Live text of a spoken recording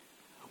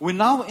We're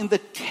now in the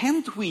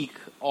 10th week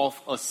of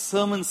a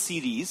sermon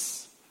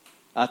series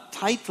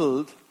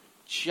titled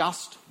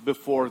Just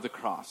Before the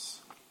Cross.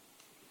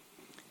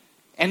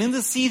 And in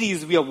the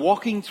series, we are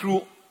walking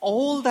through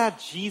all that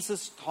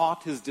Jesus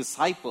taught his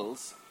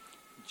disciples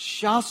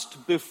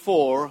just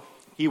before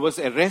he was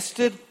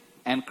arrested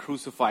and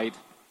crucified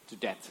to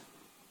death.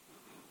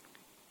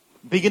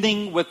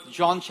 Beginning with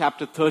John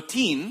chapter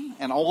 13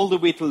 and all the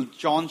way till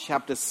John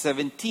chapter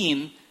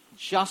 17,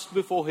 just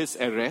before his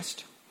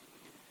arrest,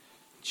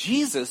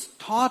 Jesus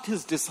taught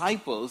his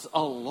disciples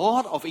a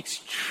lot of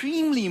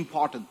extremely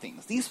important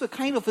things. These were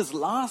kind of his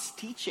last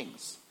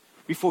teachings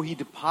before he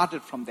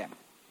departed from them.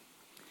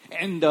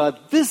 And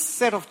this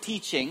set of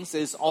teachings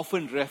is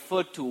often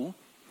referred to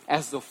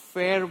as the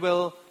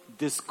farewell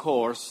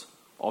discourse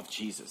of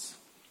Jesus.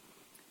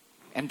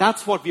 And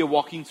that's what we are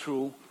walking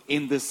through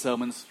in this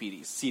sermon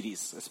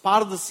series. As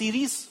part of the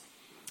series,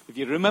 if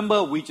you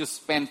remember, we just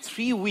spent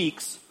 3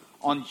 weeks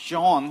on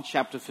John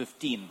chapter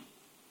 15.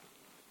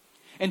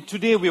 And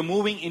today we're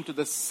moving into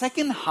the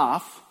second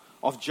half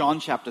of John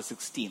chapter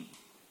 16.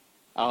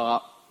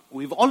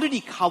 We've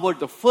already covered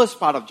the first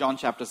part of John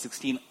chapter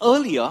 16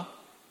 earlier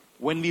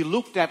when we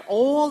looked at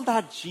all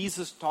that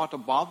Jesus taught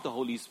about the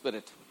Holy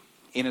Spirit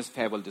in his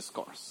farewell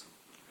discourse.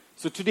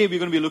 So today we're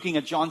going to be looking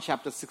at John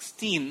chapter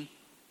 16,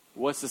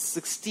 verses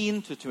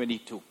 16 to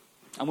 22.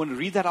 I'm going to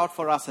read that out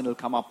for us and it'll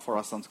come up for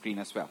us on screen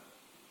as well.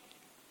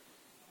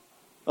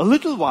 A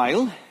little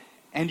while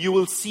and you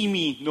will see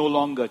me no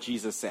longer,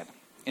 Jesus said.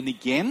 And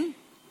again,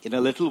 in a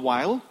little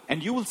while,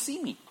 and you will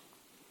see me.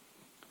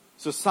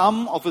 So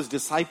some of his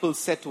disciples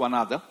said to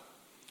another,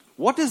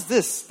 "What is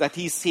this that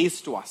he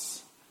says to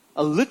us?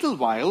 A little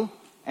while,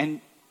 and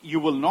you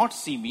will not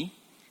see me.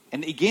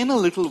 And again a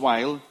little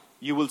while,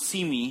 you will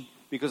see me,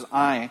 because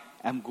I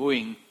am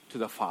going to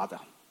the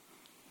Father."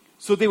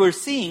 So they were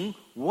saying,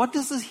 what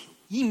does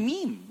he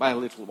mean by a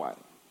little while?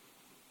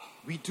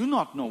 We do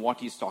not know what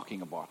he's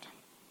talking about.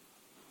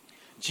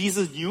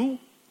 Jesus knew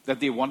that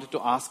they wanted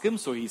to ask him,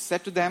 so he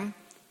said to them,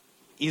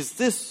 "Is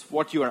this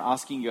what you are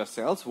asking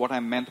yourselves, what I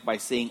meant by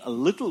saying a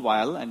little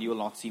while and you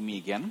will not see me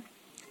again,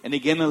 and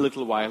again a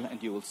little while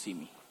and you will see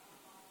me?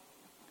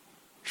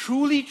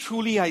 Truly,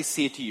 truly I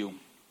say to you,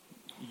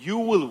 you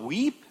will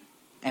weep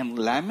and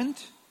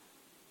lament,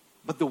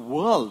 but the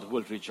world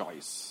will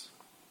rejoice.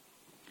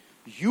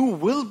 You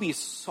will be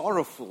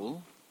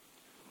sorrowful,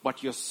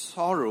 but your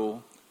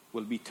sorrow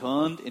will be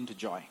turned into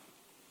joy.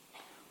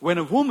 When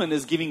a woman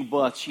is giving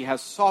birth, she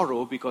has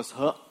sorrow because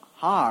her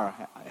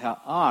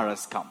hour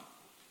has come.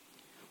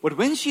 But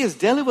when she has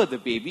delivered the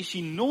baby, she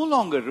no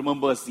longer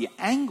remembers the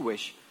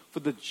anguish for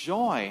the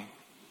joy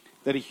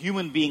that a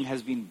human being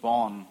has been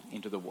born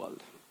into the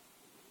world.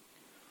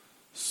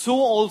 So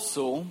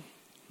also,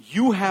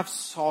 you have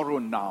sorrow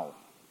now.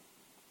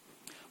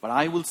 But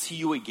I will see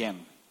you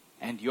again,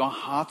 and your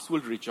hearts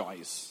will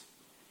rejoice,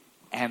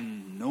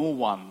 and no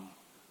one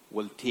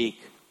will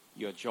take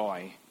your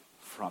joy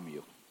from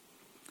you."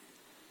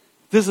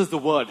 This is the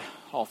word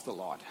of the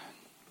Lord.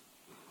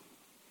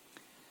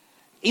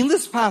 In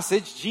this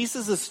passage,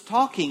 Jesus is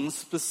talking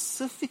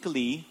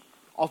specifically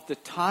of the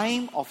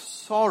time of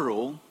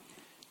sorrow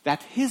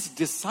that his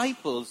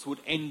disciples would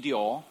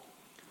endure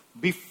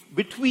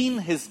between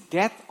his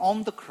death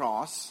on the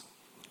cross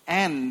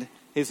and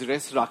his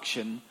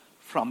resurrection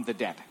from the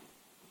dead.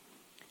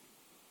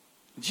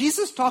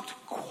 Jesus talked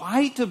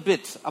quite a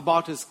bit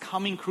about his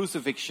coming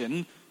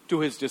crucifixion to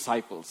his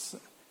disciples.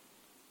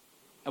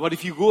 But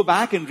if you go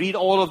back and read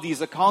all of these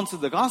accounts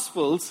of the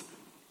Gospels,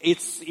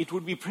 it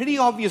would be pretty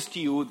obvious to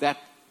you that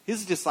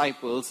his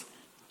disciples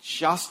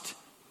just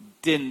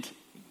didn't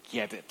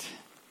get it.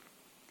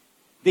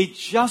 They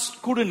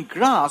just couldn't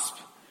grasp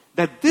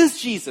that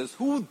this Jesus,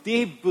 who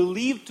they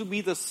believed to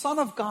be the Son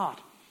of God,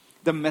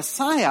 the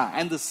Messiah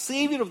and the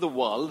Savior of the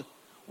world,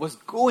 was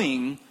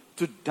going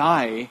to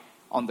die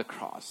on the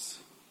cross.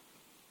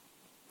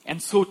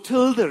 And so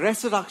till the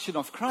resurrection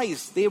of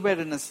Christ, they were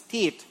in a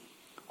state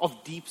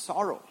of deep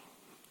sorrow.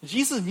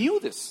 Jesus knew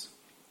this.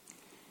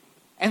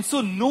 And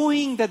so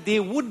knowing that they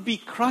would be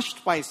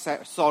crushed by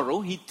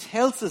sorrow, he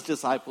tells his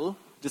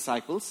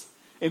disciples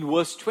in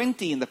verse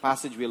 20 in the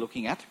passage we're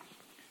looking at,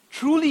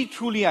 "Truly,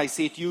 truly I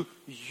say to you,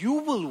 you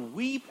will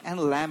weep and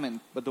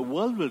lament, but the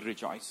world will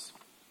rejoice.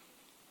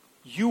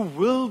 You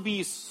will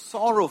be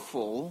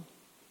sorrowful,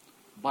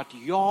 but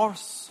your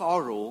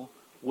sorrow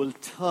will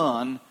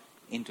turn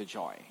into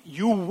joy."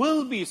 You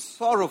will be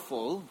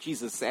sorrowful,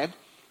 Jesus said,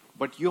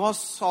 but your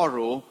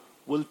sorrow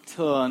will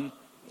turn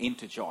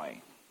into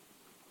joy.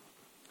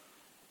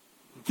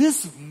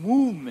 This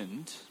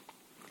movement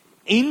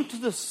into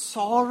the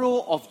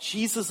sorrow of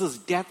Jesus'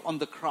 death on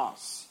the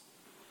cross,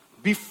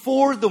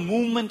 before the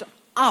movement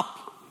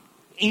up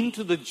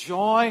into the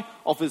joy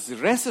of his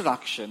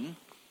resurrection,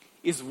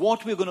 is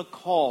what we're going to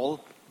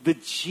call the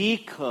J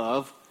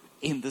curve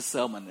in the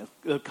sermon.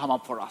 It'll come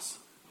up for us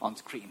on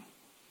screen.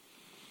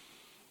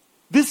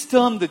 This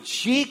term, the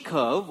J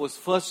curve, was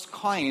first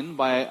coined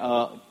by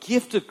a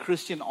gifted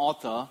Christian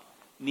author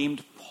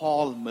named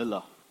Paul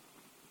Miller.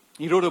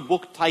 He wrote a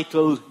book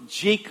titled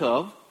J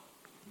Curve,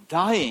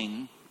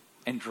 dying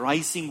and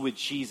rising with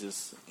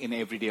Jesus in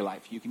everyday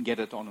life. You can get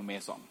it on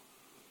Amazon.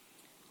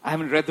 I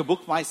haven't read the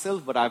book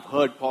myself, but I've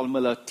heard Paul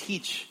Miller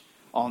teach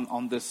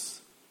on this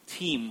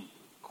theme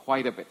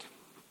quite a bit.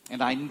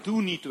 And I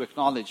do need to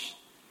acknowledge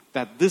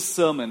that this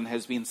sermon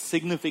has been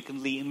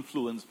significantly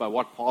influenced by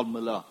what Paul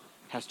Miller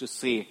has to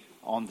say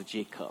on the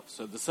J curve.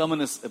 So if the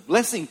sermon is a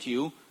blessing to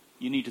you,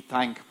 you need to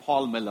thank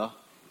Paul Miller,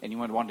 and you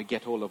might want to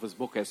get hold of his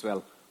book as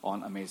well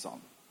on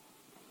Amazon.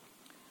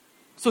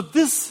 So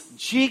this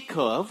J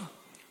curve,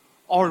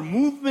 or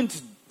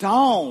movement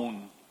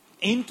down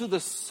into the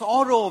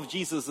sorrow of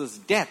Jesus'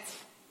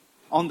 death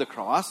on the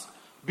cross,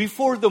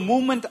 before the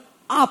movement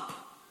up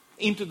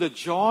into the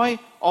joy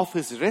of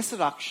his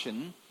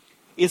resurrection,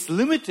 is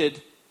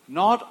limited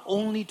not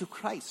only to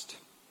Christ,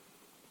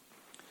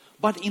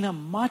 but in a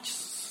much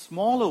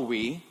smaller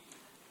way,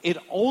 it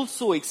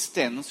also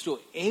extends to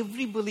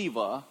every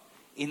believer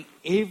in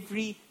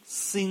every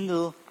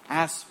single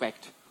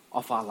aspect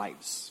of our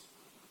lives.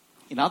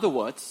 In other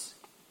words,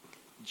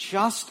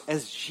 just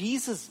as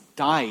Jesus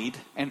died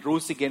and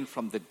rose again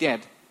from the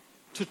dead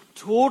to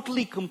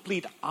totally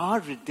complete our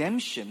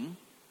redemption,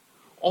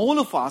 all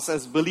of us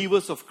as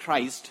believers of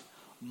Christ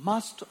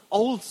must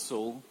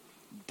also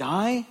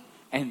die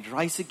and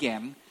rise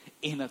again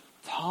in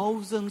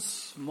 1,000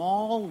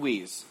 small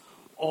ways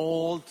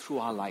all through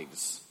our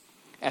lives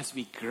as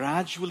we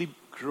gradually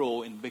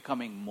grow in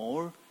becoming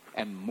more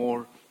and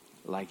more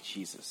like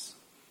Jesus.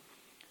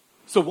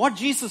 So what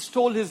Jesus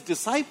told his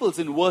disciples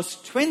in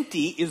verse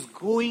 20 is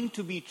going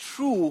to be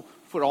true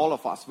for all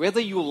of us,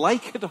 whether you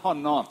like it or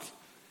not,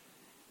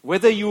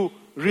 whether you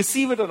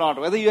receive it or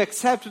not, whether you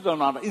accept it or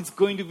not. It's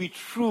going to be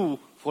true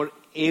for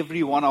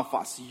every one of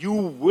us. You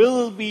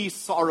will be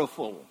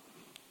sorrowful,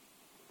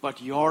 but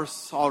your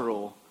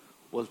sorrow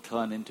will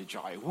turn into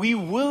joy. We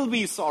will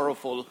be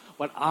sorrowful,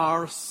 but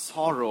our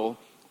sorrow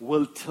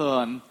will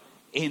turn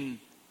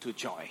into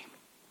joy.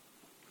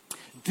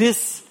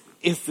 This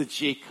is the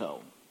J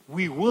curve.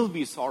 We will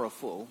be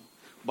sorrowful,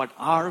 but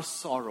our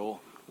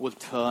sorrow will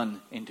turn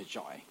into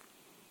joy.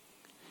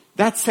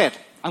 That said,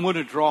 I'm going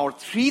to draw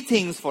out 3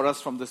 things for us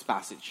from this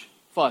passage.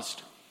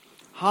 First,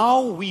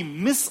 how we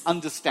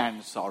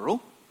misunderstand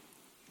sorrow.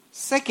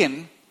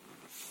 Second,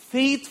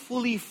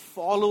 faithfully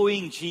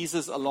following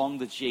Jesus along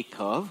the J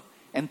curve.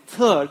 And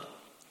third,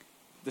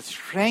 the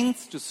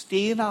strength to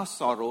stay in our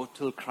sorrow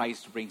till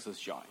Christ brings us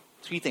joy.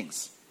 3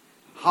 things.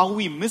 How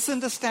we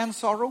misunderstand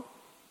sorrow,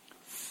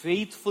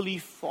 faithfully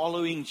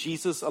following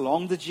Jesus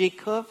along the J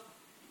curve,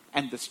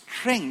 and the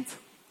strength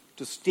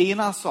to stay in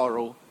our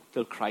sorrow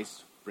till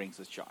Christ brings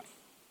us joy.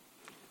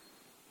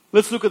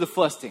 Let's look at the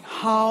first thing.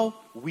 How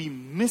we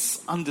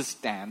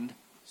misunderstand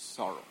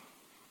sorrow.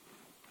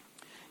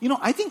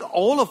 I think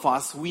all of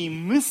us, we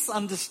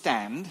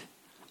misunderstand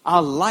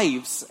our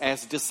lives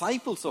as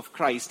disciples of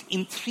Christ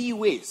in 3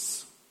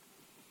 ways.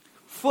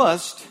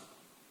 First,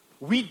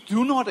 we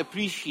do not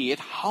appreciate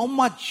how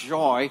much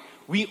joy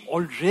we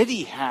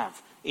already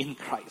have in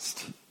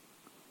Christ.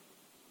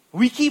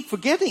 We keep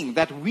forgetting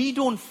that we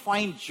don't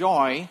find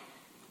joy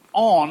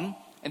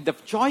and the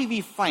joy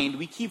we find,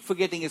 we keep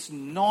forgetting, is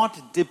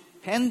not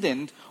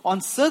dependent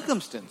on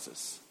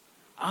circumstances.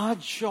 Our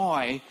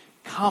joy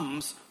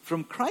comes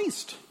from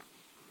Christ.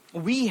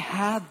 We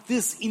had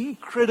this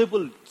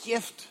incredible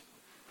gift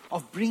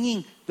of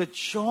bringing the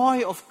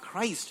joy of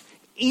Christ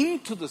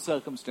into the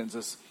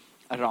circumstances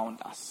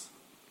around us.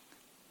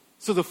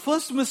 So the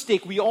first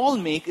mistake we all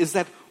make is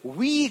that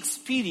we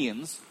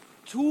experience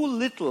too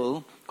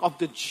little of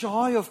the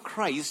joy of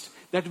Christ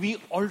that we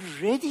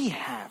already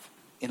have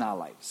in our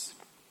lives.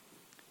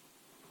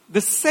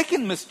 The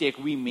second mistake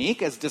we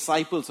make as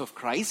disciples of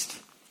Christ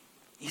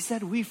is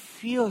that we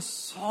fear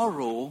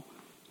sorrow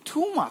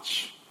too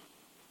much.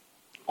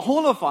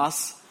 All of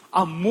us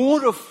are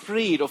more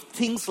afraid of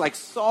things like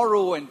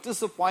sorrow and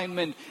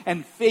disappointment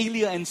and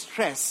failure and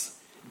stress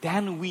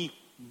than we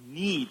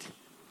need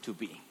to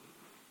be.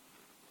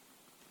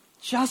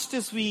 Just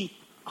as we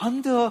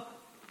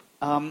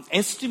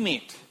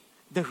underestimate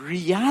the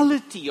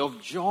reality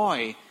of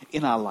joy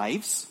in our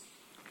lives,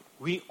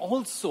 we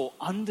also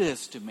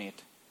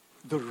underestimate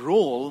the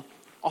role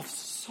of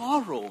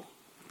sorrow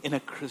in a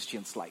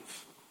Christian's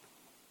life.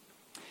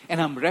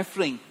 And I'm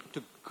referring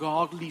to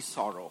godly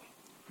sorrow,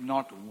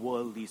 not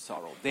worldly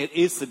sorrow. There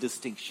is a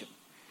distinction.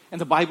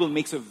 And the Bible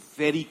makes a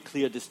very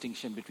clear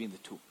distinction between the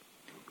two.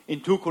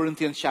 In 2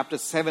 Corinthians chapter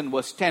 7,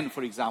 verse 10,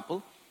 for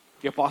example,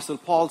 the Apostle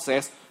Paul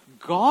says,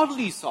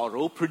 godly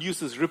sorrow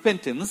produces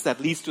repentance that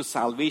leads to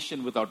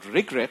salvation without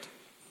regret,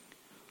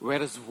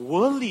 whereas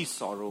worldly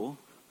sorrow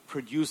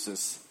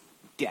produces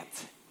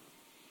death.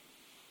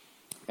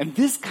 And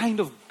this kind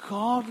of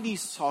godly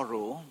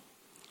sorrow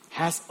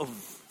has a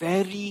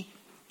very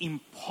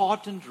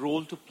important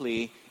role to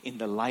play in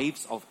the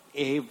lives of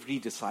every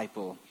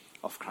disciple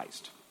of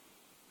Christ.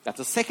 That's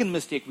the second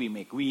mistake we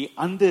make. We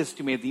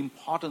underestimate the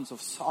importance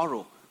of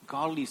sorrow,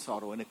 godly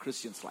sorrow in a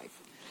Christian's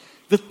life.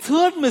 The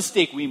third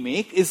mistake we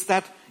make is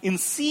that in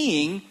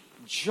seeing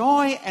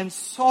joy and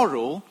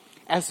sorrow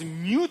as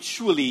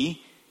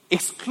mutually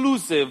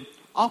exclusive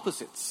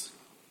opposites.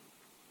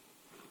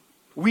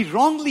 We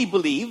wrongly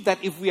believe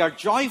that if we are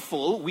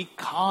joyful, we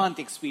can't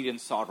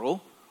experience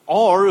sorrow,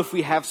 or if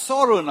we have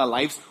sorrow in our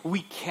lives,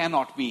 we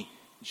cannot be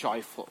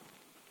joyful.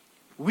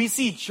 We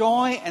see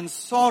joy and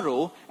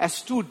sorrow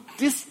as two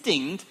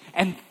distinct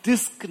and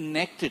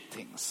disconnected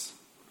things.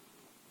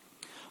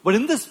 But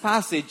in this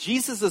passage,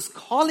 Jesus is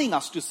calling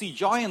us to see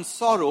joy and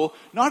sorrow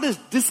not as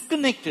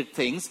disconnected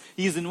things.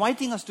 He is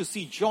inviting us to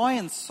see joy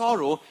and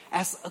sorrow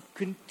as a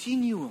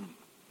continuum.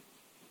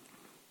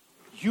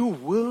 You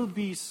will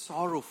be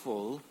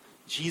sorrowful,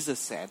 Jesus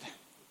said,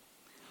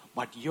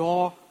 but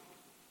your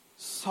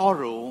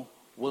sorrow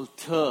will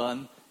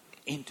turn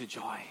into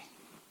joy.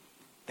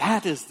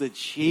 That is the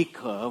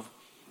J-curve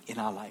in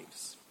our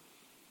lives.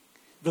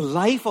 The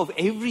life of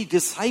every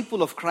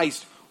disciple of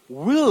Christ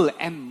will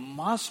and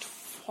must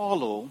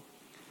follow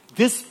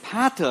this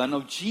pattern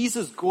of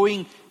Jesus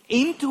going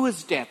into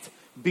his death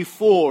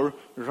before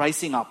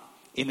rising up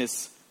in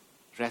his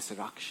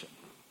resurrection.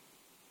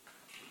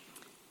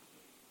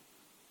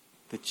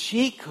 The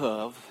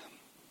J-curve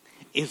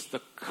is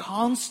the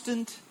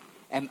constant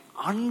and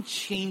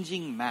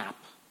unchanging map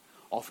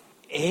of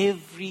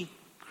every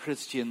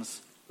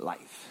Christian's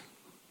life.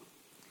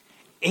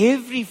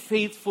 Every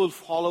faithful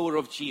follower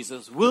of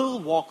Jesus will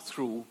walk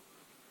through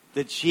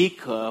the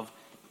J-curve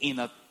in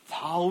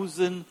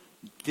 1,000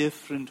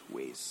 different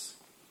ways.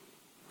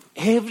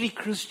 Every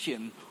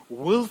Christian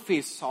will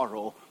face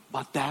sorrow,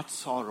 but that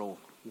sorrow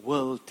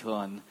will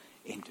turn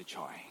into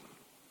joy.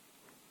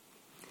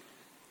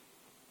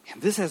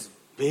 And this has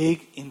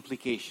big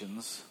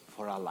implications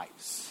for our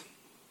lives.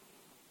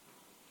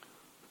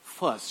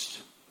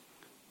 First,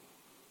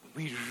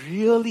 we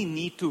really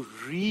need to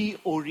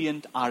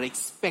reorient our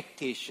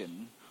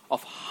expectation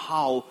of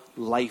how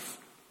life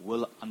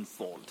will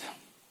unfold.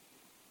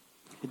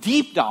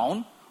 Deep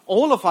down,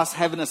 all of us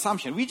have an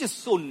assumption. We're just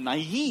so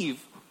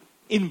naive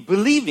in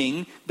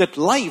believing that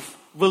life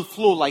will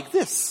flow like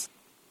this.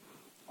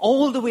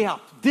 All the way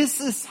up. This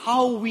is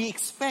how we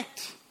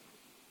expect.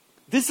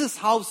 This is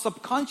how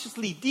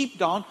subconsciously, deep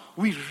down,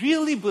 we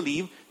really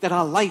believe that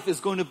our life is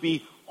going to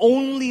be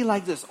only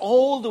like this,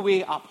 all the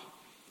way up.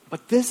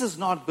 But this is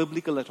not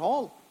biblical at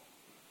all.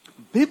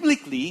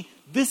 Biblically,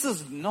 this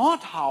is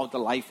not how the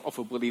life of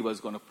a believer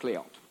is going to play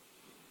out.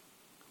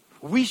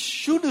 We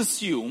should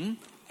assume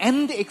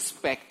and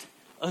expect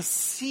a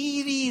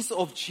series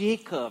of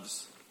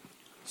J-curves,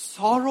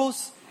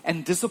 sorrows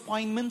and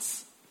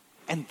disappointments,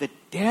 and the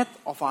death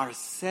of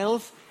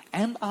ourself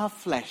and our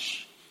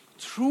flesh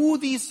through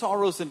these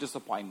sorrows and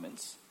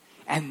disappointments,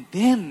 and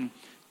then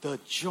the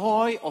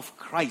joy of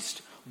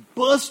Christ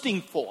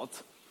bursting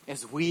forth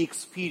as we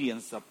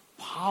experience the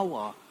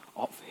power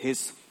of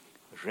his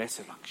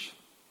resurrection.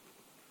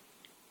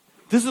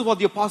 This is what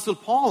the Apostle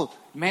Paul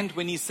meant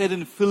when he said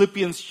in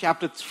Philippians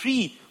chapter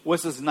 3,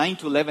 verses 9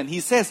 to 11,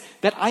 he says,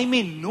 that I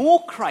may know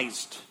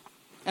Christ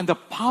and the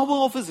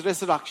power of his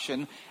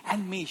resurrection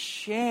and may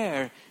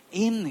share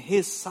in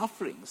his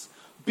sufferings,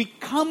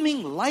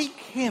 becoming like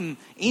him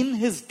in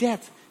his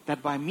death,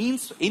 that by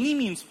any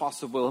means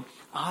possible,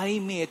 I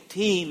may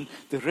attain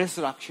the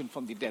resurrection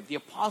from the dead. The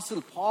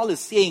Apostle Paul is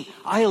saying,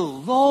 I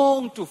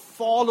long to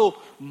follow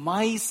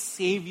my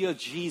Savior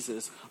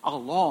Jesus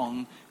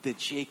along the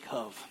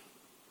J-curve.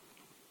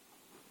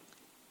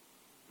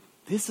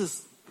 This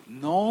is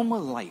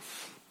normal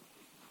life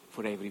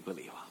for every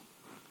believer.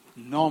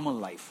 Normal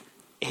life,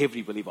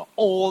 every believer,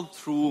 all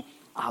through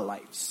our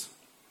lives.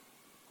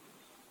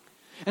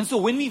 And so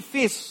when we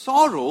face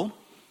sorrow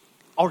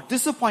or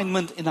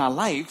disappointment in our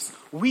lives,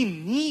 we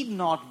need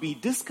not be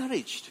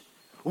discouraged.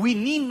 We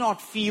need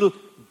not feel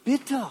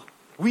bitter.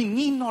 We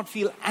need not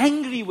feel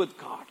angry with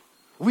God.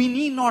 We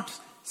need not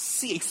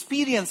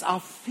experience our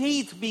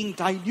faith being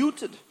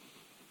diluted.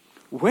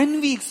 When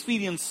we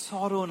experience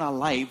sorrow in our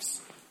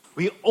lives,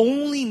 we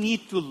only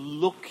need to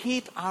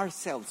locate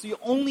ourselves. We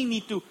only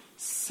need to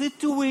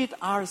situate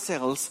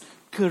ourselves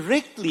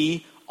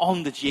correctly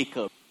on the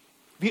J-curve.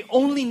 We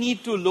only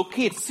need to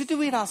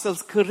situate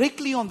ourselves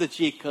correctly on the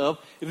J-curve,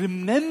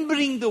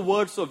 remembering the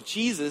words of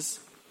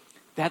Jesus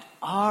that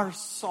our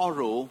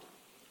sorrow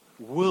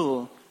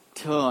will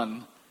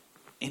turn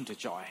into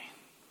joy.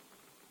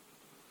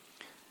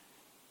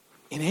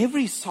 In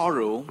every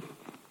sorrow,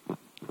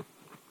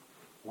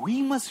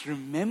 we must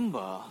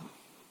remember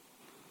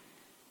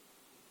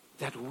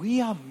that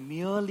we are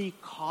merely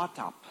caught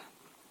up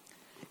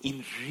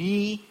in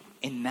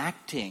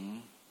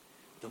reenacting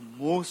the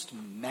most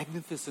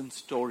magnificent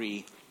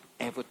story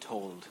ever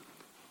told,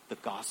 the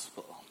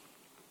gospel.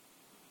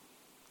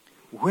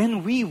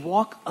 When we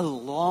walk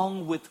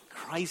along with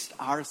Christ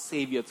our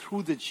Savior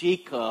through the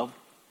J-curve,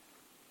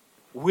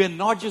 we're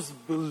not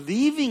just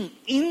believing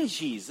in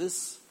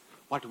Jesus,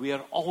 but we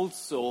are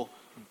also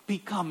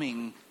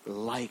becoming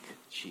like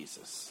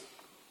Jesus.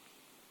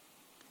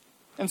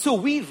 And so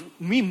we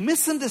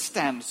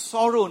misunderstand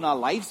sorrow in our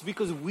lives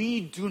because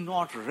we do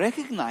not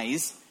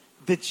recognize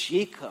the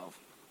J-curve.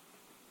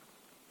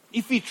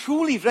 If we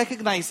truly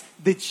recognize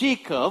the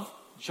J-curve,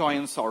 joy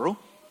and sorrow,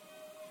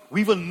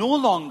 we will no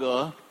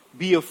longer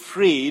be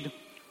afraid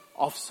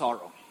of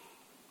sorrow.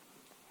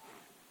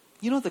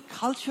 The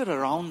culture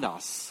around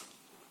us,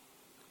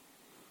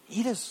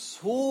 it has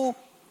so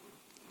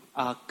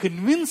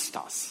convinced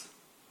us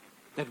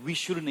that we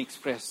shouldn't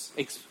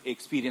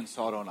experience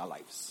sorrow in our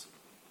lives.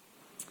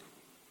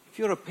 If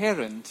you're a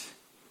parent,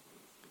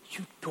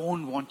 you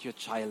don't want your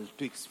child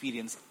to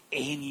experience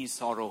any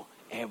sorrow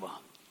ever.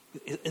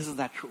 Isn't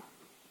that true?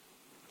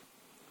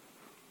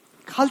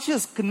 Culture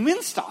has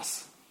convinced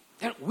us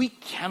that we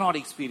cannot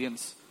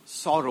experience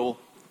sorrow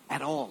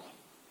at all.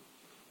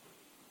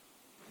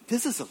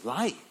 This is a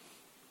lie.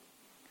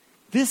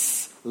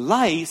 This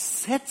lie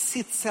sets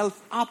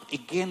itself up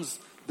against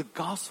the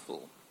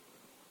gospel.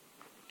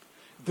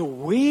 The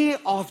way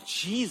of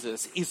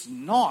Jesus is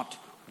not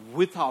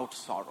without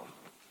sorrow.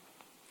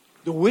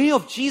 The way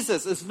of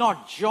Jesus is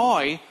not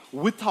joy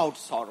without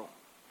sorrow.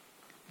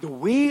 The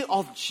way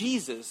of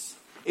Jesus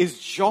is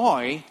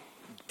joy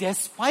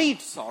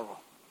despite sorrow.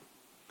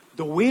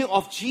 The way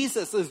of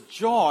Jesus is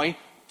joy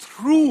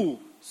through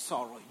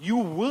sorrow. You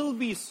will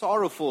be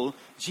sorrowful,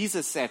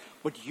 Jesus said,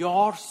 but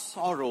your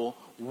sorrow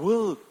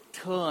will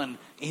turn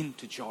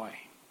into joy.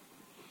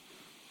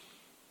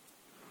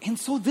 And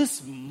so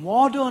this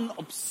modern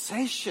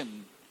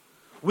obsession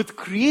with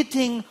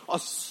creating a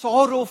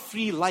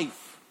sorrow-free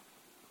life,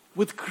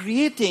 with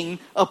creating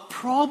a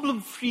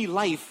problem-free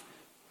life,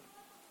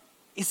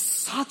 is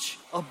such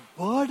a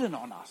burden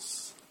on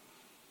us.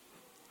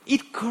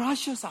 It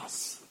crushes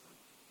us.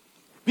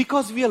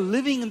 Because we are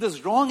living in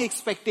this wrong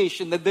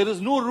expectation that there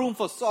is no room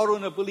for sorrow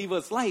in a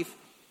believer's life,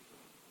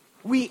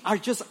 we are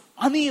just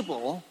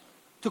unable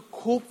to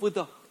cope with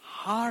the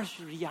harsh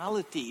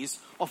realities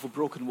of a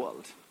broken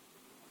world.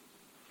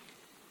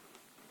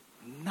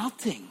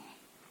 Nothing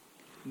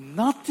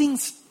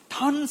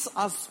stunts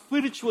our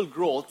spiritual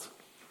growth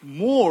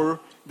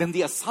more than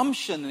the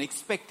assumption and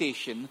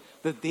expectation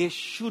that there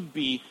should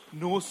be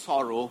no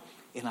sorrow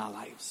in our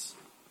lives.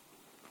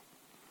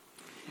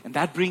 And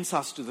that brings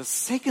us to the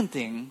second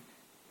thing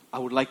I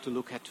would like to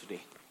look at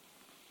today.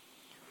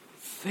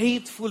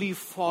 Faithfully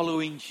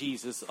following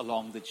Jesus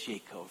along the J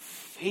curve.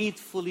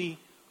 Faithfully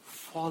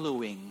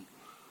following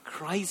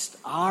Christ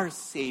our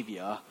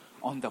Savior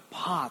on the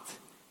path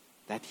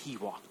that He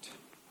walked.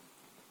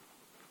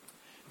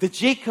 The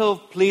J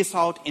curve plays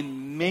out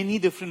in many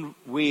different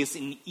ways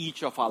in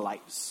each of our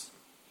lives.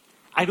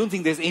 I don't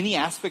think there's any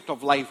aspect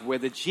of life where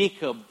the J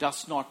curve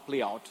does not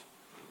play out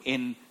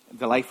in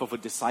the life of a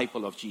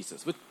disciple of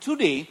Jesus. But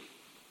today,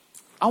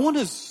 I want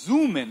to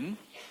zoom in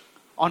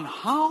on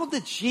how the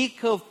J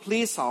curve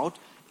plays out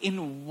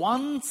in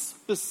one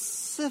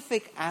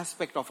specific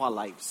aspect of our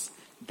lives,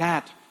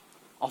 that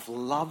of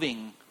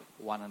loving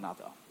one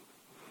another.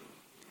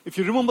 If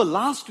you remember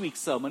last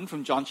week's sermon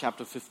from John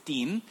chapter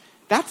 15,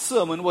 that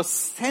sermon was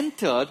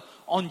centered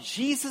on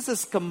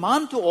Jesus'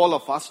 command to all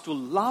of us to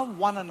love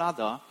one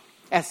another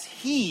as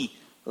He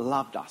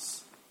loved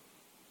us.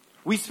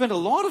 We spent a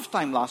lot of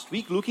time last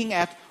week looking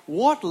at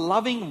what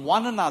loving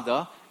one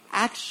another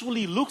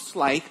actually looks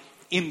like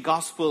in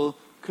gospel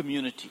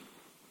community.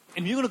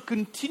 And we're going to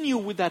continue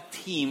with that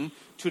theme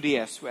today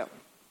as well.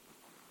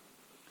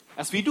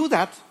 As we do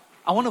that,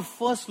 I want to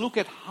first look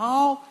at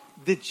how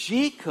the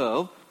J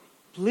curve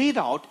played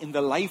out in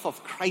the life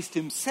of Christ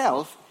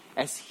Himself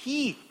as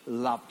He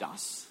loved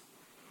us.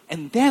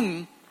 And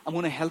then I'm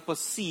going to help us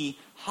see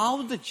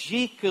how the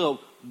J curve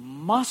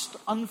must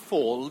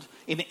unfold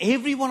in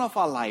every one of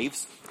our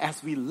lives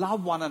as we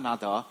love one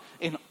another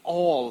in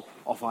all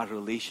of our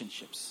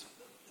relationships.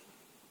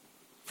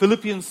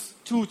 Philippians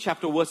 2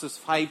 chapter verses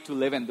 5 to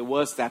 11, the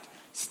verse that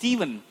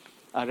Stephen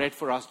read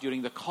for us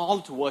during the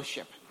call to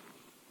worship.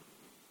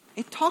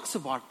 It talks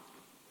about,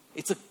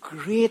 it's a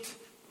great,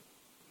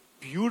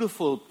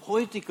 beautiful,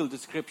 poetical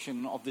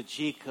description of the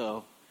J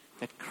curve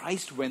that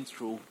Christ went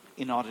through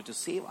in order to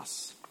save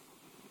us.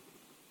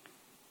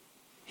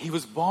 He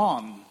was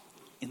born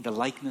in the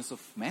likeness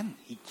of men.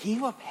 He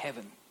gave up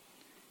heaven.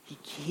 He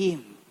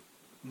came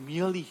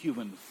merely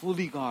human,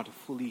 fully God,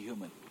 fully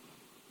human.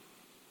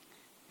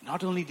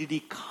 Not only did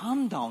He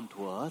come down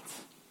to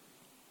earth,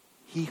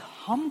 He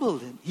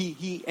humbled Him.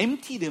 He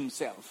emptied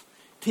Himself,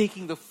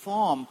 taking the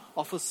form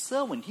of a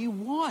servant. He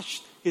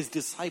washed His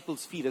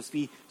disciples' feet, as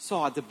we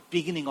saw at the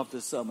beginning of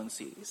the sermon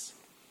series.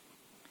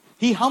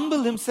 He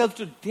humbled Himself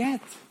to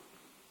death.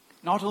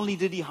 Not only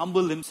did He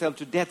humble Himself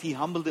to death, He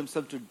humbled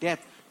Himself to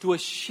death, to a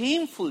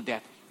shameful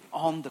death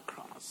on the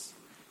cross.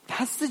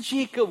 That's the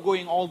J curve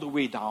going all the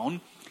way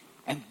down.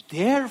 And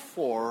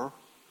therefore,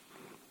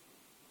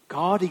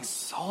 God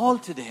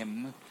exalted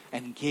Him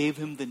and gave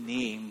Him the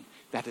name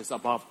that is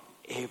above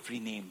every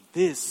name.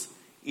 This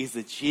is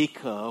the J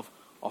curve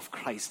of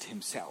Christ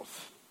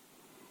Himself.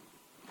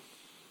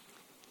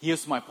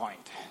 Here's my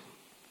point.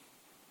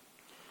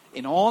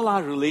 In all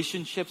our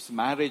relationships,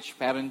 marriage,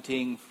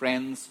 parenting,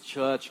 friends,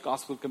 church,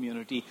 gospel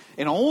community,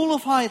 in all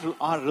of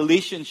our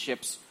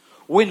relationships,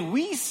 when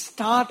we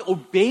start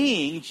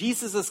obeying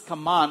Jesus'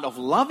 command of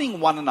loving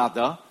one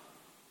another,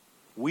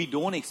 we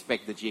don't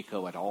expect the J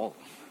curve at all.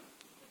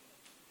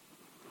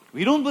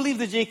 We don't believe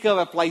the J curve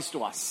applies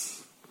to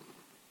us.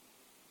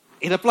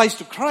 It applies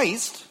to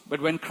Christ,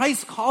 but when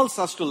Christ calls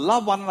us to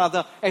love one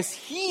another as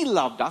He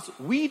loved us,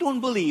 we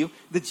don't believe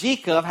that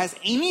Jacob has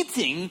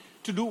anything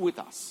to do with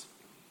us.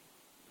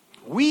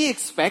 We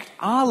expect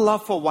our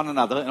love for one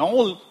another in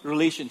all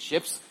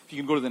relationships, if you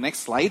can go to the next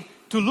slide,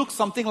 to look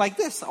something like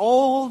this,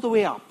 all the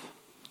way up.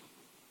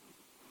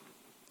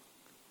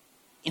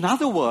 In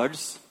other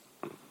words,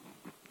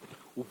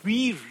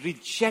 we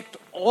reject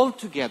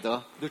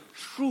altogether the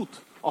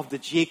truth of the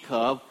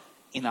Jacob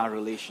in our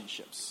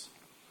relationships.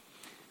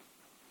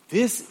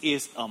 This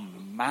is a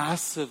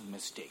massive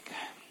mistake.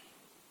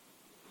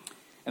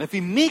 And if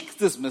we make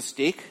this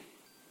mistake,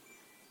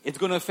 it's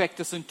going to affect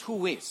us in two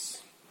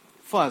ways.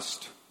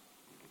 First,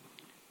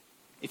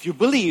 if you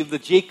believe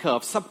that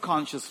Jacob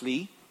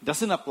subconsciously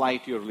doesn't apply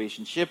to your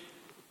relationship,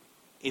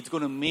 it's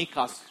going to make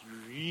us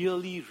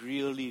really,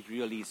 really,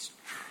 really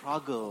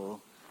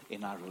struggle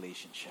in our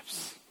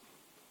relationships.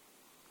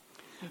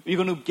 We're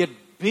going to get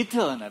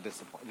bitter in our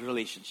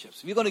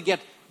relationships. We're going to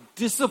get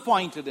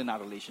disappointed in our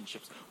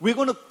relationships. We're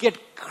going to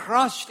get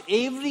crushed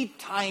every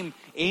time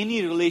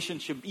any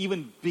relationship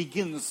even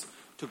begins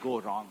to go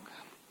wrong.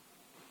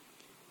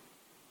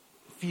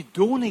 If we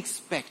don't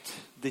expect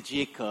the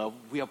Jacob,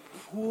 we are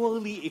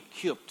poorly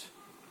equipped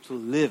to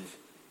live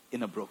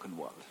in a broken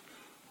world.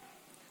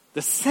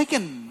 The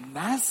second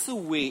massive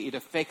way it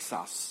affects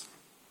us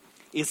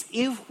is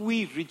if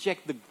we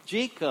reject the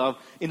Jacob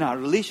in our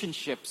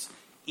relationships,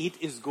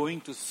 it is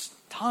going to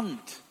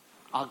stunt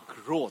our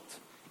growth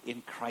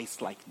in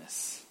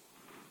Christ-likeness.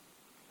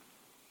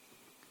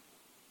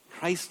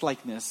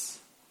 Christ-likeness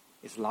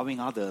is loving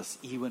others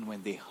even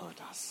when they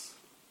hurt us.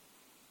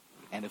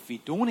 And if we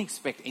don't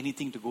expect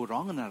anything to go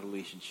wrong in our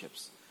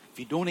relationships, if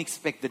we don't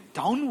expect the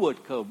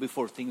downward curve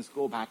before things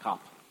go back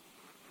up,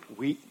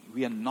 we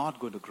are not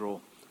going to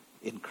grow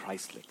in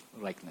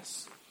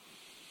Christ-likeness.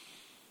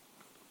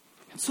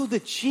 And so the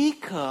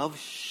Jacob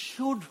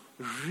should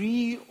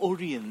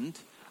reorient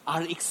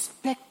our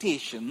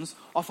expectations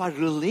of our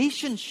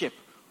relationship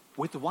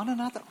with one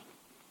another.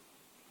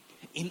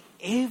 In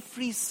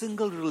every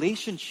single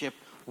relationship,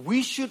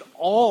 we should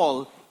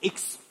all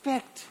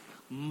expect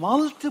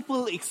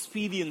multiple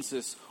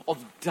experiences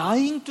of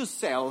dying to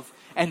self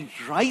and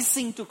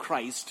rising to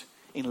Christ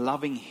in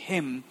loving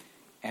Him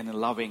and in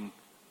loving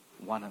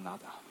one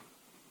another.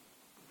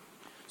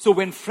 So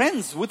when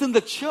friends within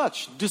the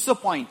church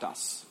disappoint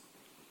us,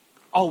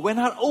 or when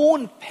our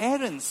own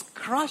parents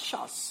crush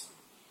us,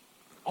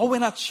 or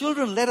when our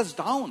children let us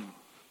down,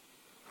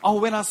 or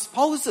when our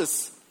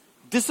spouses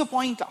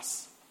disappoint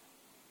us,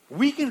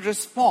 we can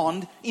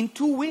respond in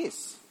two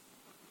ways.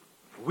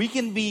 We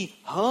can be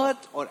hurt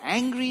or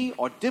angry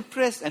or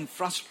depressed and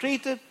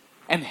frustrated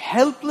and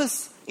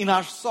helpless in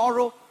our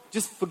sorrow,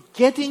 just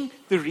forgetting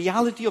the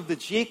reality of the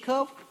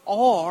Jacob,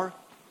 or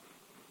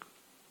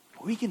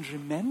we can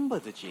remember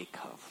the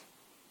Jacob.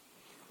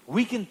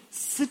 We can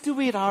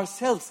situate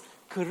ourselves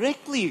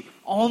correctly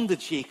on the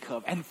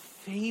Jacob and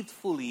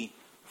faithfully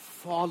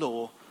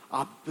follow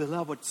our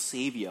beloved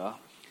Savior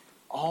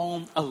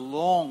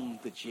along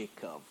the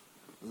Jacob,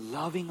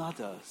 loving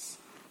others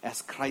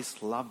as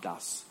Christ loved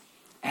us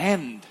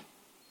and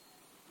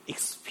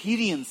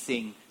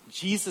experiencing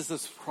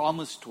Jesus'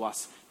 promise to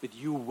us that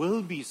you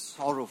will be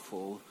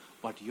sorrowful,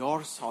 but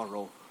your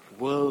sorrow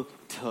will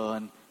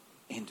turn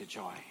into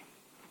joy.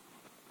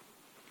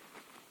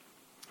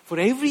 For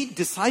every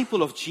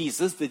disciple of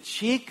Jesus, the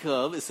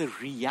Jacob is a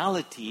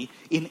reality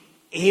in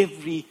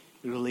every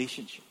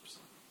relationship.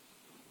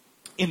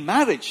 In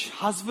marriage,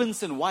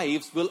 husbands and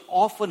wives will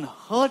often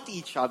hurt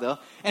each other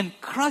and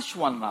crush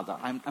one another.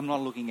 I'm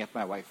not looking at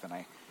my wife and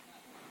I.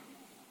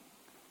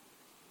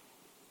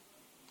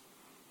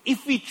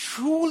 If we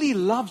truly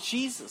love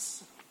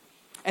Jesus,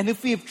 and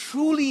if we have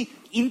truly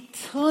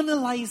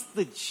internalized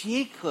the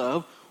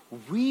Jacob,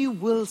 we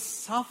will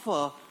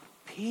suffer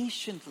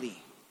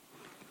patiently,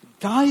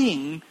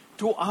 dying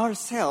to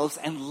ourselves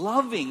and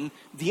loving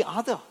the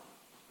other,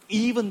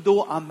 even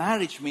though our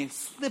marriage may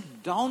slip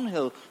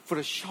downhill for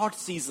a short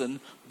season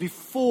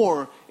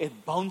before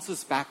it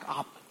bounces back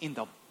up in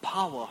the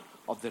power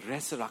of the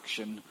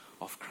resurrection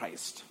of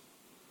Christ.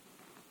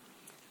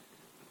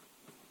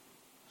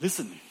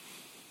 Listen,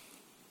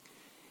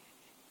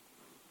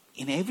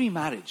 in every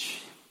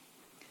marriage,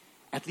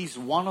 at least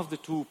one of the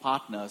two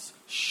partners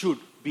should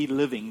be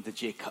living the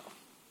Jacob.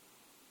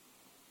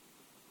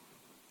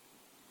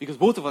 Because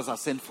both of us are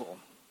sinful.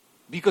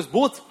 Because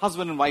both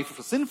husband and wife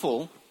are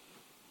sinful,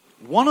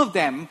 one of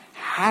them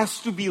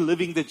has to be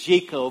living the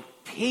Jacob,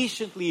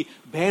 patiently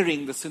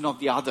bearing the sin of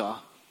the other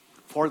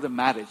for the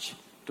marriage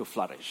to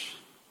flourish.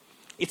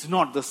 It's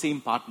not the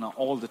same partner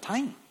all the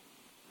time.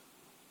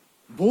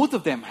 Both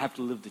of them have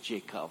to live the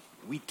Jacob.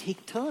 We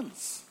take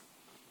turns.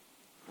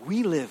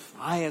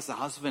 I as a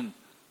husband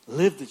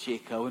live the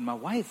Jacob and my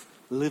wife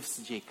lives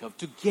the Jacob.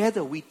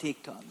 Together we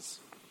take turns.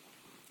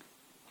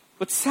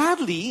 But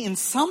sadly, in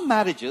some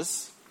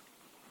marriages,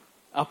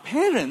 our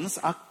partners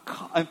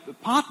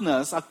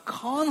are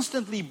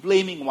constantly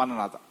blaming one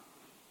another.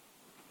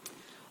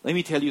 Let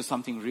me tell you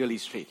something really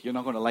straight. You're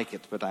not going to like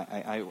it, but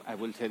I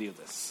will tell you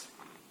this.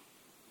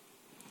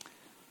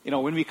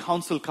 When we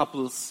counsel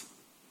couples,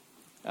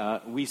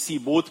 we see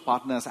both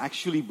partners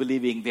actually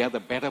believing they are the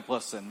better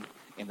person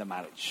in the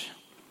marriage.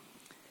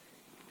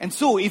 And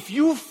so if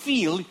you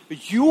feel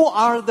you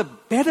are the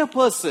better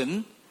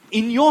person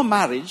in your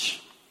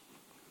marriage,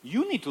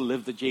 you need to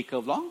live the J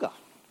curve longer.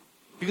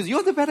 Because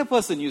you're the better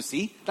person, you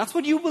see. That's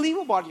what you believe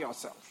about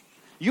yourself.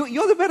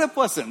 You're the better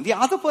person. The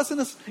other person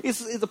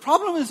is the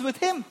problem is with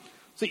him.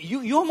 So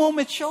you're more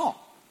mature.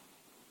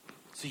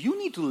 So you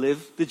need to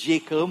live the J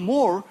curve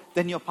more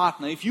than your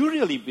partner if you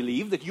really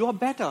believe that you are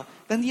better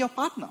than your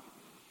partner.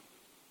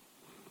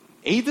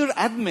 Either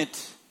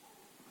admit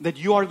that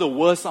you are the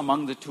worst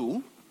among the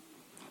two,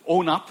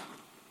 own up,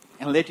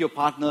 and let your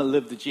partner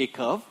live the J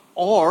curve.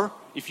 Or,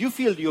 if you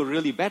feel you're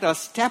really better,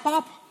 step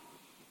up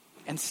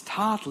and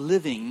start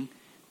living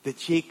the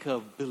J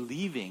curve,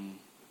 believing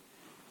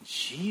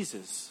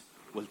Jesus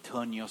will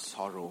turn your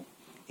sorrow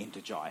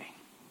into joy.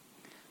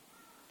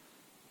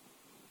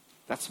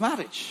 That's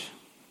marriage.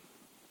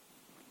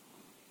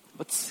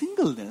 But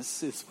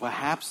singleness is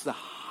perhaps the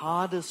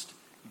hardest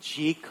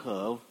J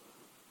curve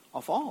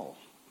of all.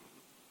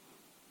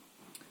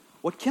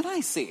 What can I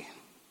say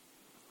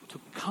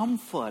to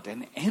comfort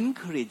and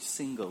encourage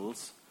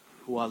singles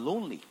who are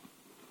lonely?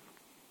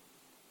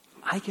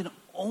 I can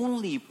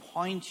only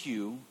point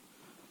you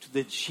to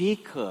the J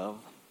curve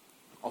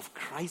of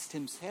Christ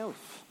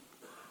himself.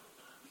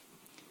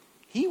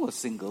 He was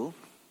single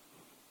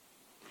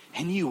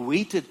and he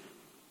waited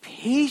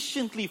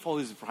patiently for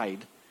his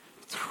bride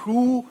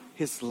through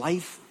his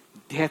life,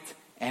 death,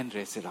 and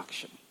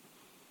resurrection.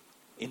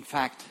 In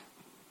fact,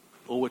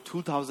 over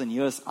 2,000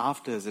 years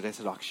after his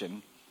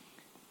resurrection,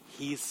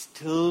 he is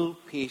still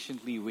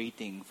patiently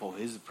waiting for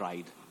his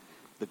bride,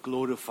 the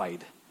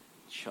glorified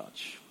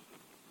church.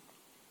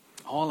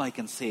 All I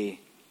can say,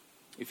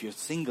 if you're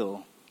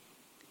single,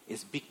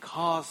 is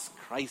because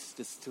Christ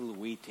is still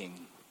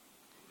waiting,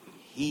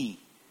 he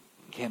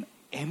can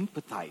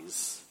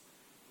empathize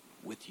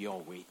with your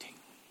waiting.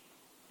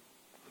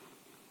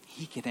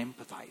 He can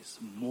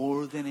empathize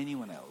more than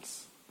anyone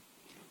else.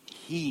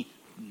 He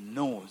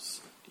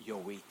knows you're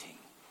waiting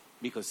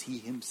because he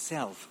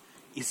himself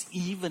is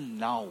even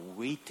now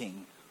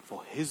waiting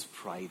for his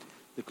bride,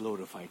 the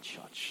glorified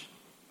church.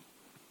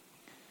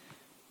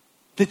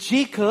 The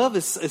J curve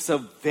is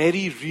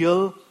very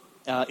real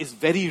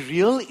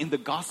in the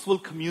gospel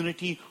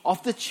community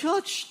of the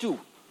church too.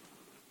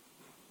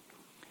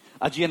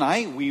 Ajay and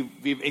I,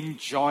 we've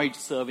enjoyed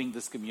serving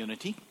this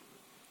community.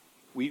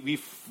 We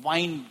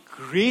find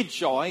great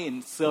joy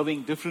in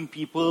serving different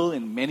people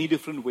in many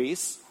different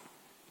ways.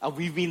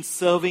 We've been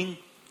serving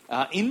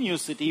in New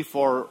City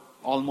for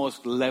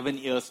almost 11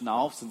 years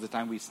now, since the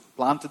time we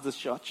planted this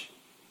church.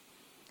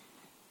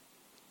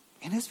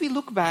 And as we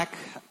look back,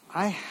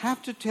 I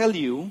have to tell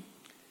you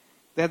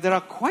that there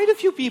are quite a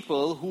few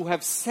people who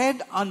have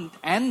said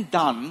and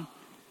done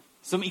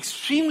some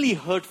extremely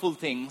hurtful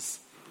things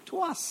to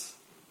us.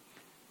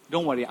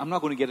 Don't worry, I'm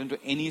not going to get into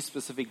any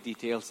specific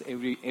details.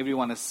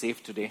 Everyone is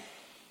safe today.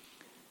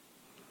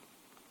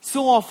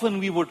 So often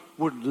we would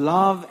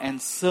love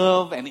and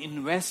serve and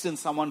invest in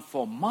someone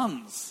for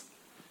months.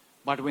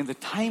 But when the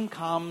time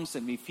comes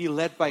and we feel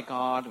led by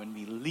God, when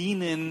we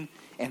lean in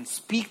and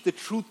speak the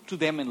truth to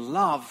them in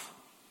love,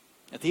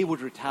 they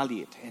would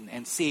retaliate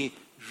and say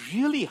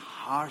really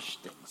harsh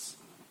things,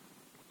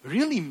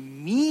 really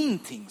mean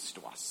things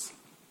to us.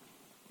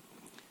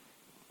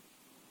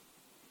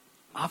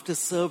 After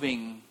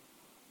serving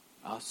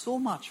so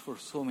much for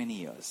so many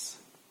years,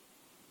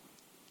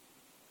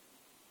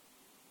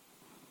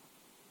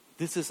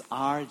 this is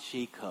our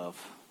J curve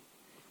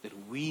that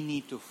we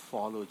need to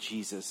follow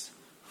Jesus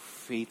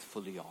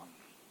faithfully on.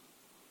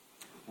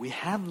 We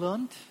have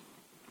learned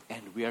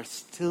and we are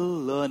still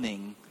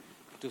learning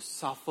to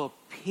suffer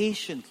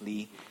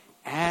patiently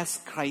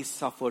as Christ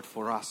suffered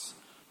for us,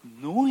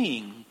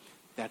 knowing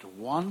that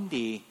one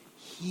day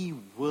he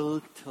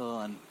will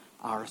turn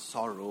our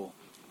sorrow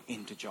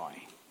into joy.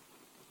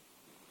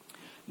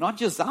 Not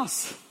just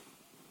us.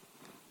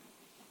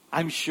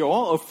 I'm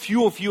sure a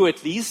few of you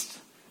at least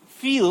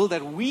feel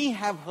that we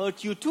have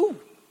hurt you too.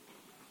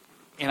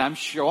 And I'm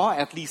sure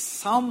at least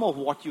some of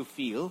what you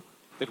feel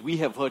that we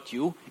have hurt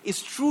you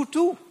is true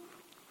too.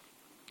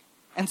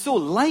 And so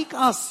like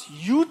us,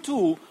 you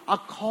too are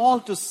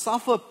called to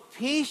suffer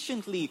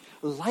patiently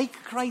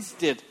like Christ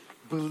did,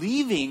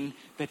 believing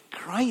that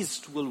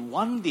Christ will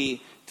one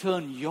day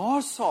turn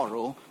your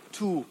sorrow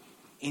too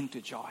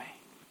into joy.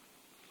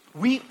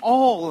 We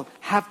all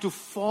have to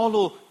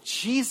follow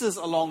Jesus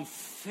along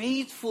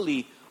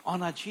faithfully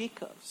on our J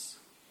curves.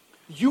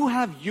 You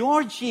have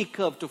your J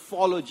curve to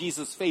follow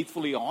Jesus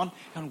faithfully on,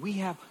 and we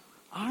have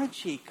our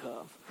J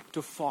curve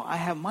to follow. I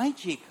have my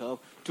J curve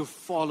to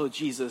follow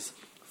Jesus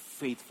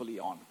faithfully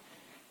on.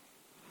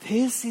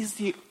 This is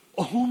the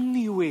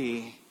only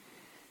way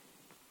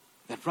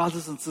that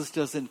brothers and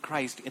sisters in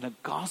Christ in a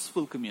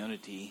gospel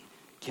community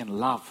can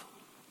love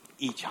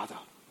each other.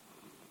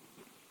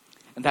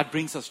 And that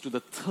brings us to the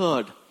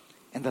third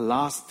and the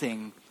last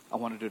thing I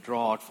wanted to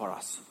draw out for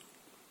us.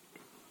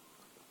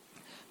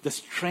 The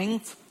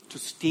strength to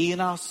stay in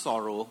our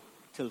sorrow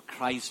till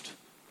Christ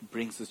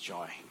brings us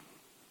joy.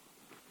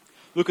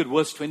 Look at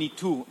verse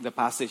 22, the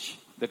passage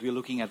that we're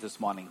looking at this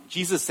morning.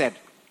 Jesus said,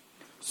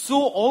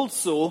 "So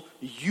also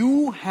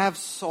you have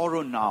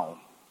sorrow now,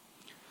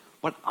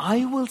 but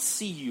I will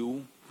see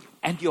you,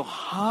 and your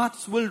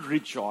hearts will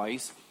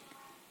rejoice,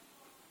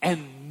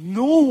 and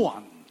no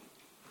one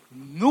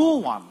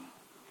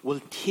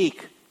will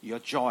take your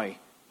joy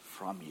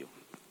from you."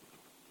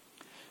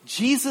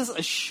 Jesus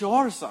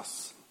assures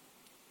us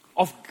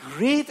of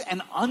great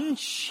and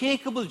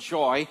unshakable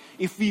joy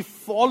if we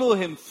follow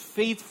him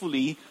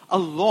faithfully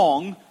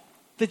along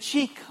the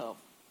J curve.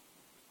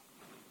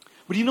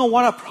 But you know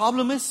what our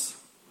problem is?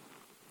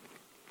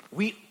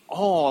 We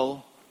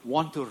all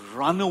want to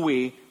run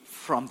away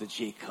from the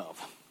J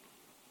curve.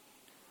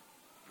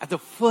 At the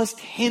first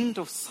hint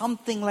of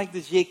something like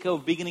the J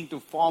curve beginning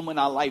to form in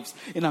our lives,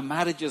 in our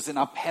marriages, in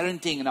our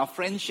parenting, in our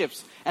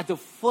friendships, at the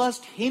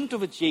first hint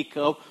of a J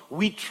curve,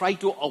 we try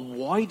to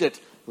avoid it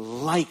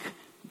like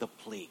the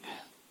plague.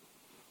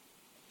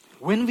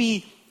 When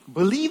we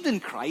believed in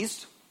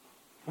Christ,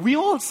 we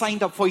all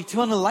signed up for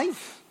eternal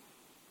life.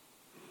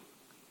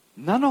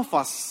 None of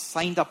us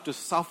signed up to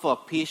suffer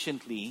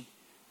patiently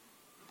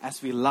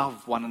as we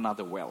love one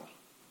another well.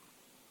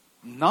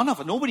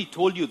 Nobody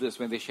told you this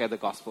when they share the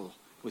gospel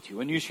with you.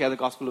 When you share the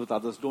gospel with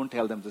others, don't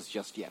tell them this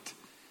just yet.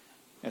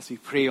 As we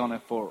pray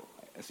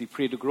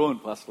to grow in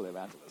personal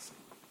evangelism.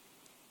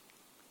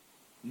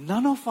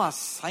 None of us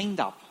signed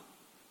up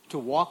to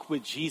walk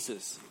with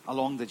Jesus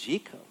along the J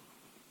curve.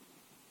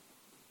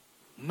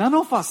 None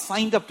of us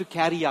signed up to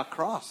carry our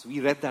cross. We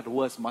read that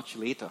verse much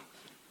later,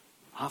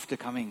 after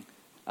coming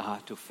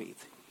to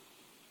faith.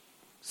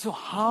 So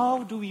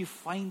how do we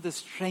find the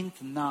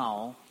strength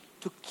now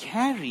to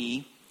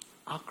carry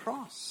our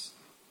cross?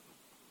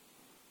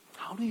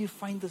 How do you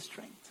find the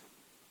strength?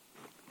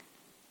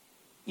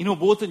 You know,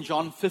 both in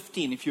John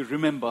 15, if you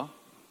remember,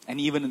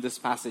 and even in this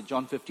passage,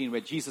 John 15,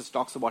 where Jesus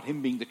talks about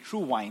him being the true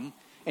wine,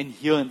 and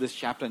here in this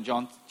chapter, in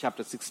John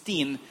chapter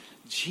 16,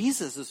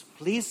 Jesus is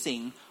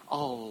placing a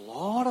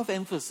lot of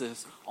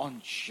emphasis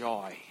on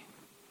joy.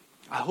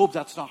 I hope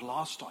that's not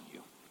lost on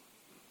you.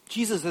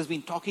 Jesus has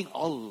been talking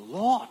a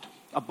lot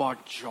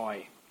about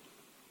joy.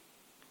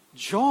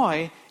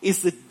 Joy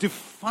is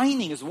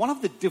one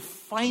of the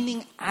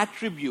defining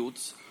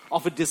attributes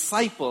of a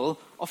disciple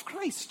of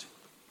Christ.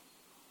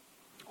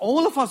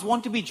 All of us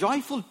want to be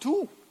joyful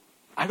too.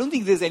 I don't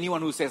think there's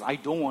anyone who says, I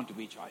don't want to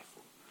be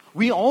joyful.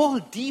 We all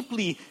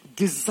deeply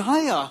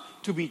desire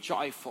to be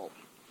joyful.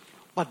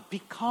 But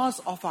because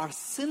of our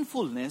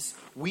sinfulness,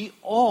 we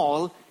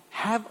all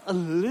have a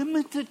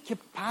limited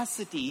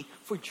capacity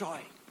for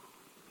joy.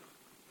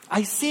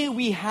 I say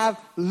we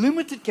have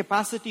limited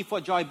capacity for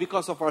joy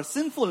because of our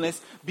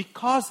sinfulness,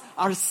 because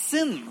our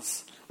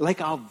sins, like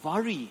our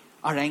worry,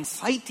 our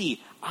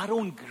anxiety, our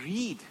own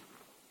greed,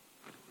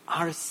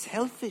 our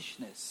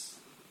selfishness,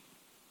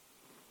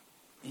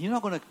 you're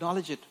not going to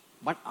acknowledge it,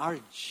 but our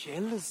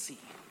jealousy,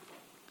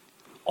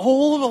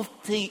 all of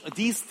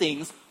these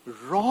things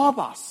rob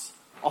us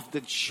of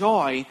the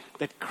joy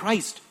that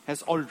Christ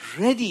has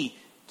already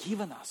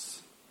given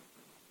us.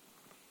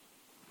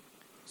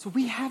 So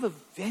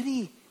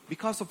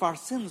because of our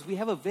sins, we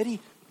have a very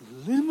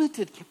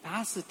limited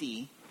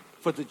capacity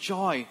for the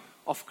joy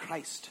of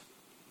Christ.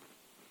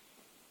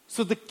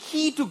 So the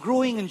key to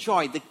growing in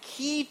joy, the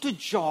key to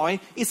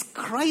joy is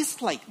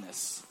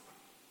Christ-likeness.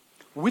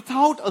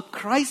 Without a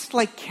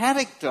Christ-like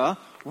character,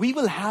 we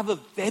will have a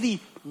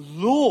very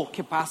low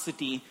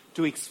capacity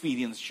to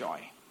experience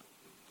joy.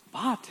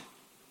 But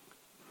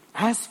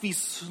as we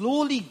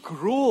slowly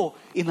grow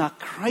in our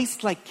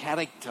Christ-like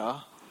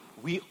character,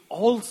 we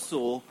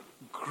also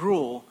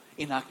grow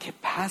in our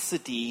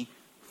capacity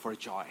for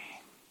joy.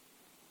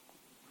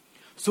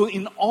 So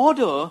in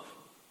order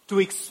to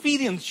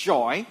experience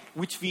joy,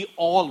 which we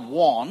all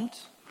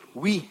want,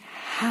 we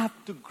have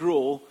to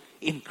grow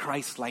in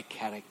Christ-like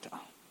character.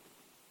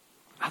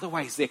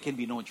 Otherwise, there can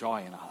be no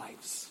joy in our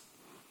lives.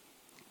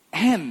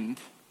 And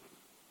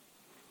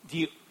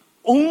the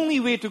only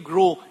way to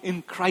grow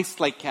in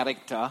Christ-like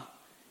character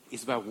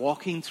is by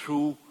walking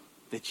through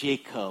the J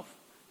curve.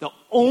 The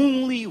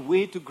only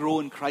way to grow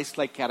in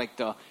Christ-like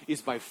character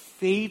is by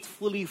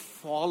faithfully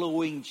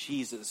following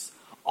Jesus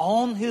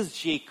on his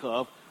J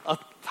curve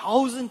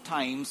 1,000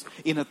 times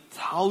in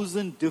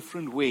 1,000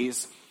 different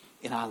ways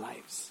in our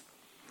lives.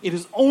 It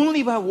is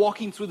only by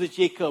walking through the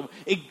J curve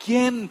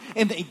again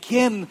and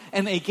again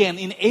and again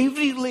in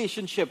every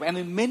relationship and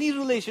in many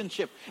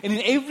relationships and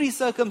in every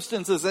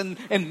circumstances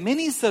and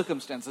many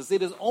circumstances.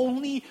 It is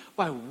only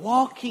by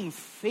walking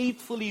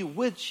faithfully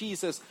with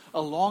Jesus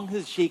along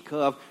his J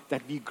curve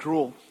that we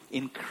grow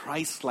in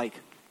Christ-like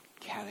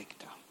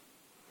character.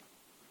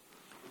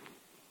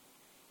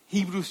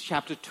 Hebrews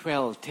chapter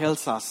 12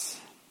 tells us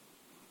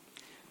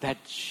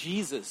that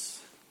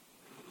Jesus,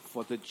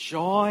 for the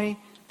joy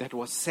that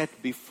was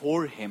set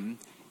before him,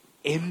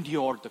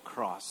 endured the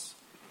cross,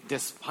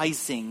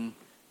 despising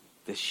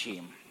the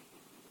shame.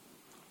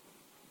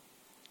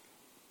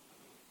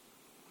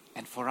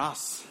 And for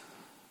us,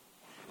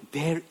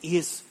 there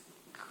is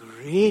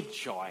great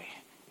joy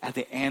at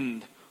the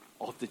end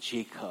of the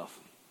J curve.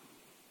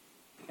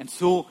 And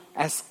so,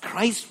 as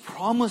Christ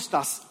promised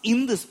us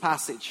in this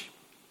passage,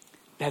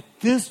 that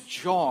this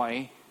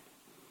joy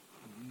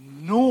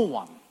no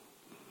one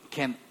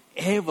can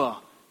ever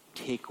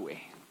take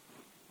away.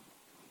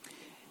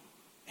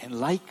 And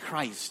like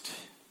Christ,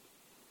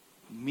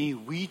 may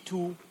we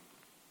too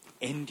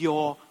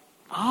endure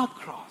our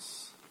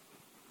cross,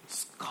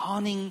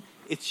 scorning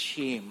its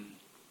shame,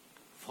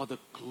 for the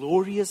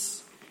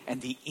glorious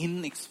and the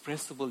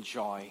inexpressible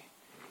joy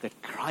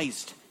that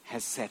Christ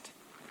has set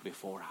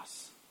before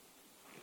us.